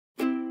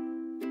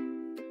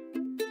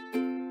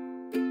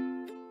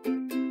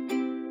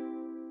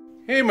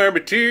Hey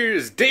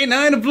Marmoteers, day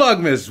 9 of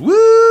Vlogmas.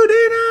 Woo,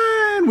 day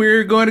 9!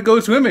 We're going to go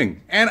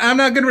swimming. And I'm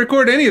not going to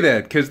record any of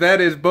that, because that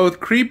is both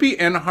creepy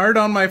and hard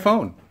on my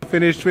phone.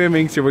 Finished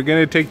swimming, so we're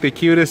going to take the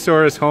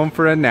Cutasaurus home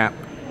for a nap.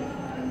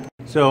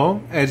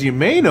 So, as you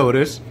may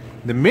notice,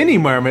 the mini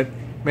Marmot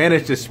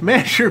managed to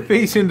smash her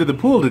face into the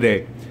pool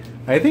today.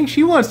 I think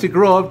she wants to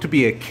grow up to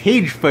be a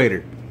cage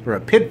fighter, or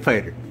a pit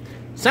fighter.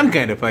 Some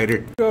kind of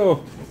fighter.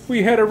 So,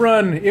 we had a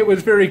run. It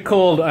was very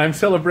cold. I'm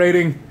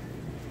celebrating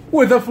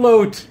with a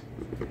float.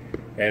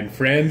 And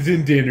friends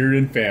and dinner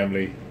and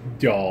family.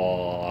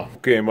 Daw.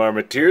 Okay,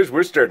 Marmoteers,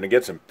 we're starting to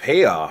get some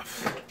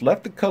payoff.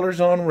 Left the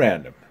colors on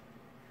random.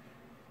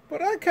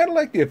 But I kind of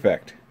like the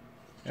effect.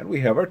 And we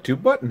have our 2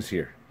 buttons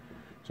here.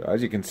 So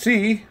as you can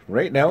see,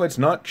 right now it's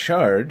not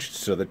charged,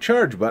 so the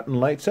charge button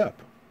lights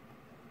up.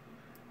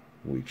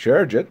 We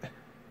charge it.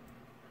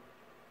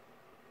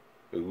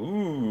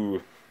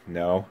 Ooh,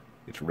 now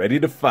it's ready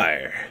to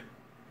fire.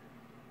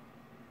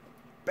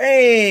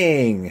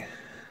 Bang!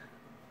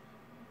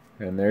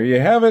 And there you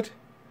have it.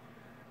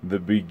 The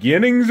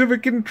beginnings of a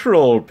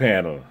control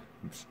panel.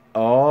 It's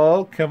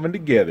all coming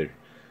together.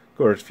 Of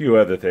course, a few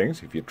other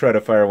things. If you try to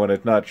fire when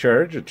it's not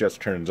charged, it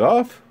just turns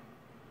off.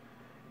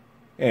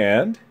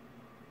 And...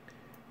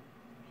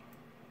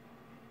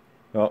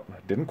 oh,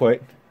 didn't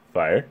quite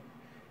fire.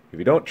 If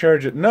you don't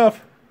charge it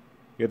enough,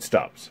 it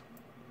stops.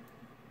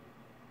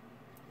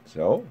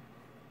 So,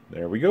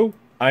 there we go.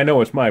 I know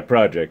it's my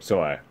project,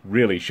 so I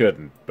really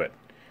shouldn't, but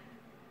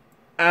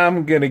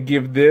I'm gonna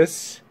give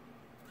this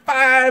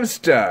 5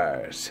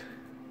 stars.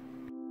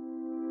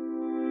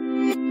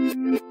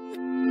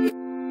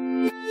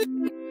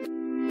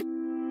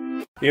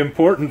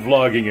 Important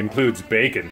vlogging includes bacon.